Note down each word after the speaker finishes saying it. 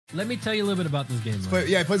Let me tell you a little bit about this game.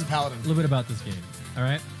 Yeah, he plays a paladin. A little bit about this game. All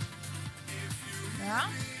right. Yeah.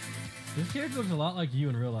 This character looks a lot like you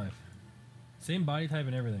in real life. Same body type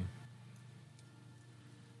and everything.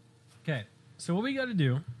 Okay, so what we got to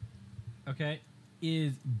do, okay,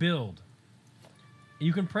 is build.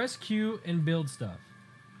 You can press Q and build stuff.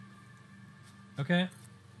 Okay,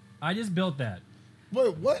 I just built that.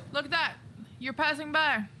 Wait, what? Look at that. You're passing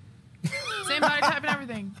by. Same body type and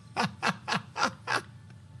everything.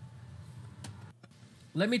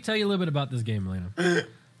 Let me tell you a little bit about this game, Elena. A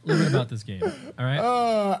little bit about this game. All right.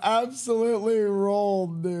 Oh, absolutely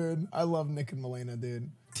rolled, dude. I love Nick and Milena, dude.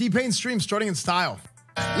 T-Pain stream starting in style.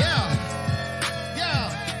 Yeah. Yeah.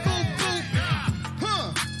 Boop, boop.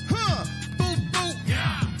 Huh. Huh. Boop, boop.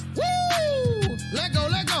 Yeah. Woo. Let go,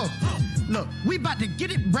 let go. Look, we about to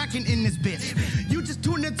get it brackin' in this bitch. You just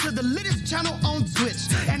tuned into the littest channel on Twitch.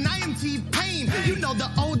 And I am T-Pain, you know the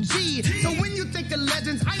OG. So when you think of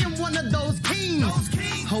legends, I am one of those kings.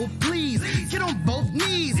 Oh, please, get on both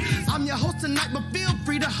knees. I'm your host tonight, but feel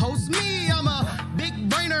free to host me. I'm a big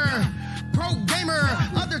brainer, pro gamer.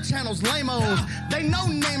 Other channels, lame-os, they no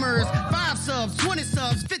namers. 5 subs, 20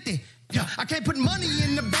 subs, 50. Yeah, I can't put money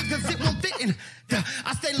in the bank cause it won't fit in. Yeah,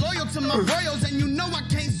 I stay loyal to my royals and you know I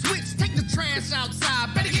can't switch. Take the trash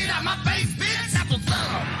outside, better get out my face, bitch. That's what's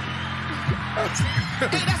up.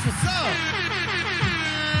 Hey, that's what's up.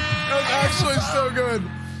 That was actually so good.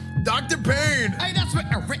 Dr. Payne. Hey, that's right.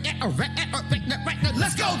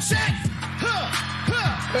 Let's go, check.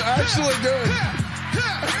 Actually good.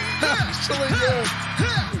 Actually good.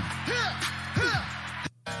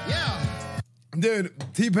 Yeah. Dude,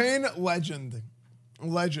 T-Pain, legend.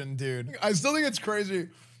 Legend, dude. I still think it's crazy.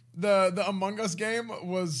 The Among Us game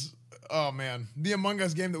was, oh man. The Among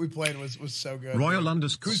Us game that we played was so good. Royal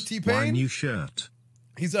underscore. Who's T-Pain? New shirt.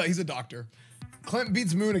 He's a doctor. Clint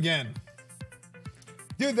beats Moon again.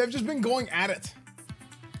 Dude, they've just been going at it.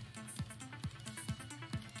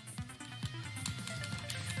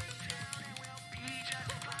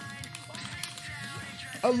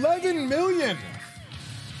 $11 million.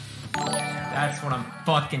 That's what I'm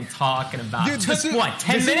fucking talking about. Dude, Took what,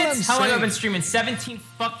 10 minutes? How long have I been streaming? 17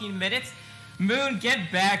 fucking minutes? Moon,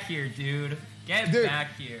 get back here, dude. Get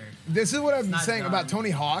back here. This is what I've been saying about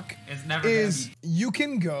Tony Hawk. It's never is you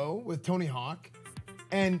can go with Tony Hawk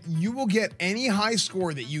and you will get any high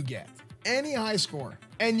score that you get. Any high score.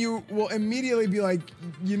 And you will immediately be like,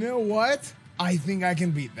 you know what? I think I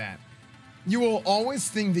can beat that. You will always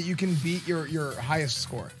think that you can beat your highest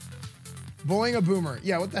score. Bullying a boomer.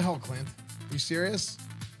 Yeah, what the hell, Clint? Are you serious?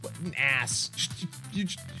 What an ass. You're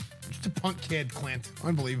just a punk kid, Clint.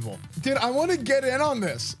 Unbelievable. Dude, I want to get in on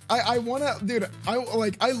this. I want to, dude,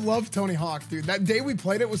 I love Tony Hawk, dude. That day we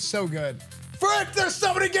played it was so good. Frick, there's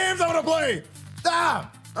so many games I want to play.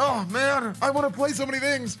 Ah! Oh, man. I want to play so many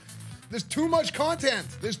things. There's too much content.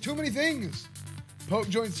 There's too many things. Poke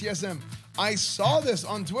joins TSM. I saw this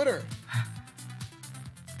on Twitter.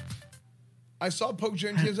 I saw Poke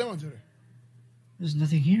join TSM on Twitter. There's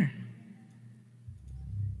nothing here.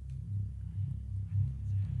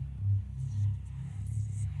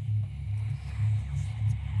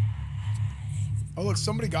 Oh, look,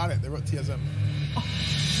 somebody got it. They wrote TSM.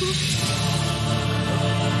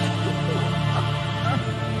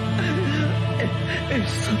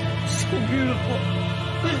 It's so beautiful.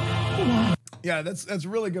 Wow. Yeah, that's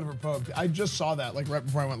really good for Poke. I just saw that like right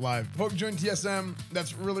before I went live. Poke joined TSM.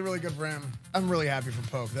 That's really, really good for him. I'm really happy for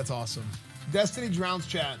Poke. That's awesome. Destiny drowns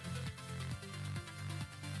chat.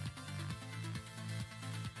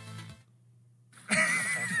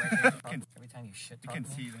 Every time you shit talk me,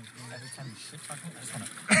 every time you shit talk me, I just want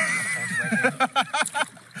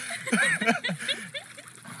to.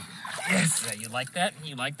 Yes, yeah, you like that?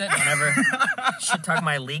 You like that? Whenever shit talk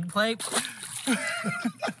my league play.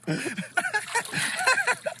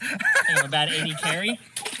 I'm about 80 carry.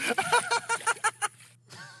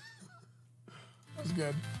 That's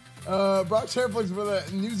good. Brock Sherflix for the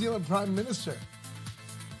New Zealand Prime Minister.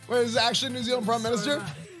 Wait, is it actually New Zealand Prime Minister?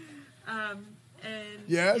 And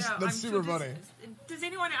yes, yeah, that's super funny. Does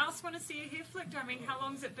anyone else want to see a hair flick? I mean, how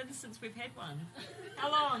long has it been since we've had one? How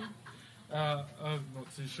long? I'm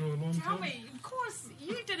not too sure. Long Tell time. me, of course,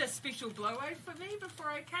 you did a special blowout for me before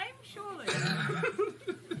I came, surely.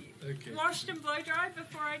 Okay. Washed and blow dried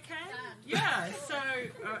before I came. Yeah. So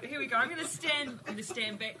here we go. I'm gonna stand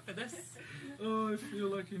back for this. Oh, I feel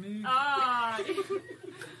like an egg. Ah,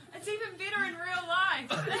 it's even better in real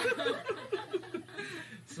life.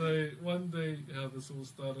 So one day, how this all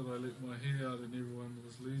started, I let my hair out and everyone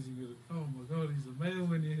was losing it. Oh my God, he's a male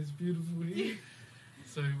when he has beautiful hair.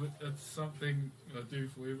 So it's something I do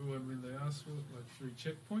for everyone when they ask for it, like 3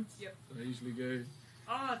 checkpoints. Yep. So I usually go,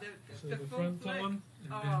 Oh, So the the full front flick. on,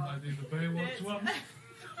 and Oh, then I do the Baywatch that's- one.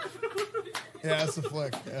 Yeah, that's the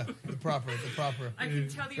flick. Yeah, the proper. I can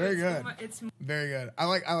tell you Very it's good. more, it's Very good. I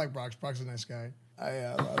like Brock. Brock's a nice guy.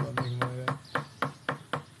 I love making fun of that.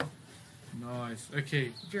 Nice.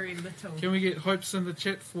 Okay. very little. Can we get hopes in the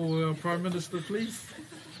chat for our Prime Minister, please?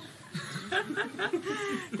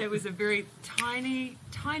 There was a very tiny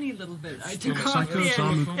little bit I Still took off something, there.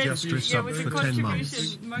 something. That's- Just yeah, it was a for 10 months.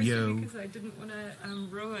 contribution, mostly Yo. because I didn't want to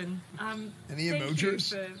ruin. Any thank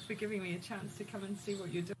emojis? you for giving me a chance to come and see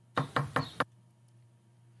what you're doing.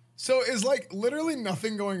 So is like literally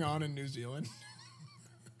nothing going on in New Zealand.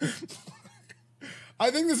 I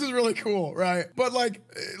think this is really cool, right? But like,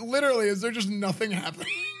 literally, is there just nothing happening?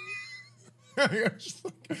 Just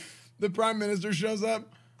like, the Prime Minister shows up.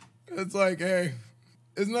 It's like, hey,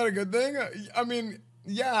 isn't that a good thing? I mean,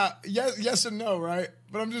 yeah, yes and no, right?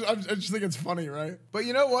 But I just think it's funny, right? But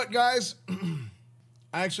you know what, guys?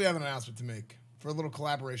 I actually have an announcement to make for a little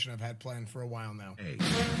collaboration I've had planned for a while now. Hey.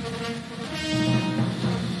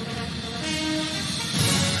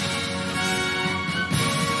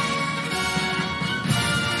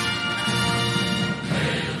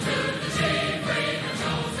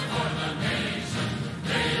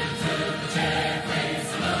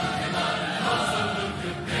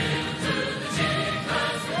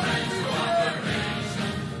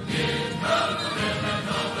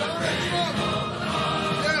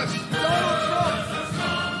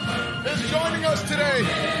 Today.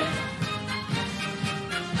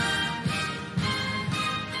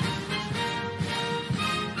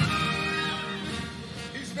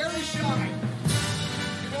 He's very shy.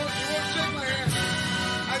 He won't shake my hand.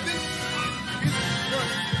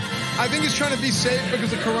 I think he's trying to be safe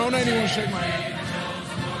because of Corona and he won't shake my hand.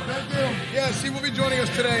 Thank you. Yes, he will be joining us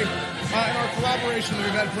today in our collaboration that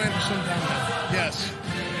we've had planned for some time now. Yes.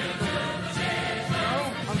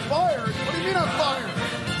 No, I'm fired. What do you mean I'm fired?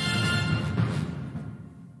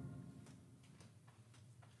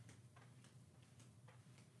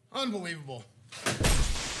 Unbelievable.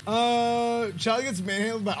 Charlie gets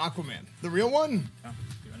manhandled by Aquaman. The real one? Oh,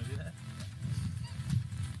 do you want to do that?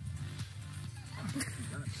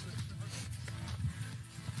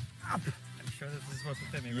 I'm sure this is supposed to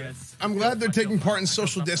fit me, right? I'm glad they're taking part in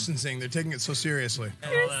social distancing. They're taking it so seriously.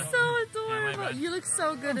 You're so adorable. You look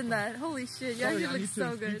so good in that. Holy shit. Yeah, you look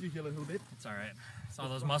so good. It's all right. It's all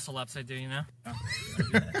those muscle ups I do, you know? Oh,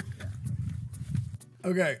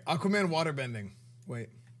 Okay, Aquaman waterbending. Wait.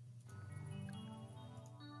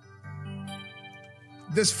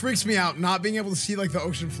 This freaks me out, not being able to see like the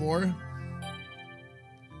ocean floor.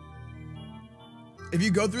 If you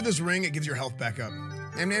go through this ring, it gives your health back up.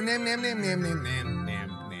 Nam nam nam nam nam nam nam nam nam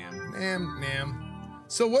nam nam nam.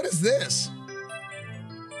 So what is this?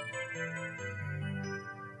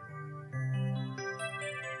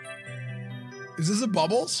 Is this a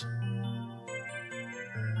bubbles?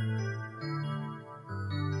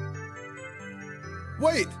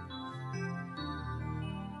 Wait.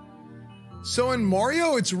 So in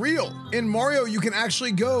Mario, it's real. In Mario, you can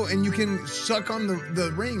actually go and you can suck on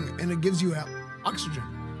the ring and it gives you oxygen.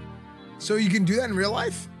 So you can do that in real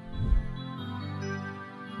life?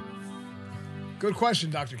 Good question,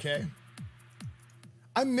 Dr. K.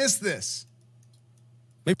 I missed this.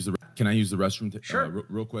 Maybe can I use the restroom? Sure.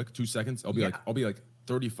 Real quick, 2 seconds. I'll be like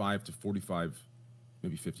 35 to 45,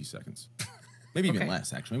 maybe 50 seconds. Maybe even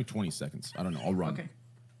less, actually. Maybe 20 seconds. I don't know. I'll run. Okay.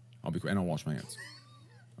 I'll be and I'll wash my hands.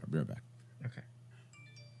 I'll be right back. Okay.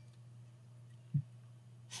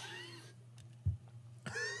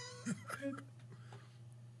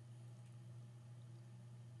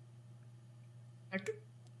 What the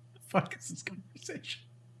fuck is this conversation?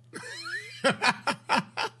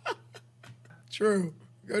 True.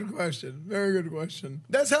 Good question. Very good question.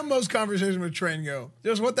 That's how most conversations with Train go.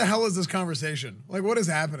 Just what the hell is this conversation? Like, what is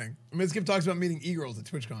happening? Skip talks about meeting e-girls at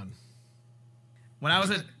TwitchCon. When I was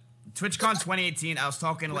at TwitchCon 2018, I was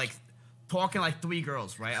talking like 3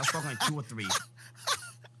 girls, right? I was talking like 2 or 3.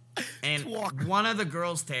 And one of the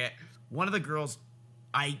girls,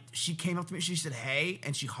 she came up to me, she said, "Hey,"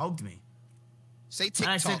 and she hugged me. Say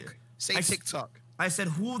TikTok. Say TikTok. I said,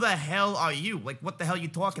 "Who the hell are you? Like, what the hell are you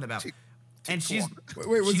talking about?" And she's wait,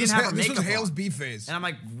 was she this didn't have her this was makeup Hale's on. B phase? And I'm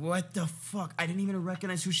like, what the fuck? I didn't even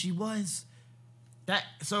recognize who she was.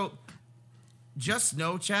 So just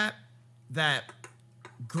know, chat, that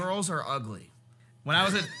girls are ugly. When I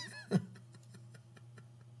was at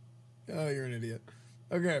Oh, you're an idiot.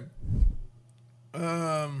 Okay.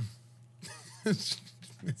 It's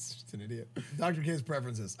just an idiot. Dr. K's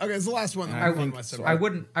preferences. Okay, it's the last one. I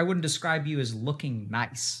wouldn't describe you as looking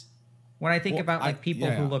nice. When I think about like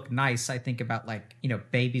people who look nice, I think about like, you know,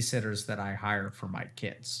 babysitters that I hire for my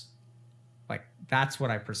kids. Like that's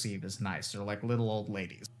what I perceive as nice. They're like little old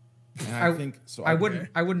ladies. And I think so. I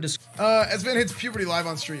wouldn't describe. Esfand hits puberty live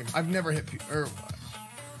on stream. I've never hit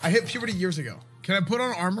I hit puberty years ago. Can I put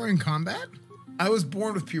on armor in combat? I was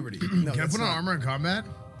born with puberty. No, Can I put on armor in combat?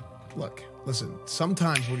 Look, listen.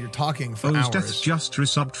 Sometimes when you're talking for O's hours, Death just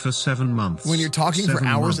resubbed for 7 months. when you're talking for 7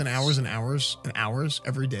 hours months. and hours and hours and hours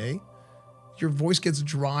every day, your voice gets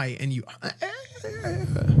dry and you.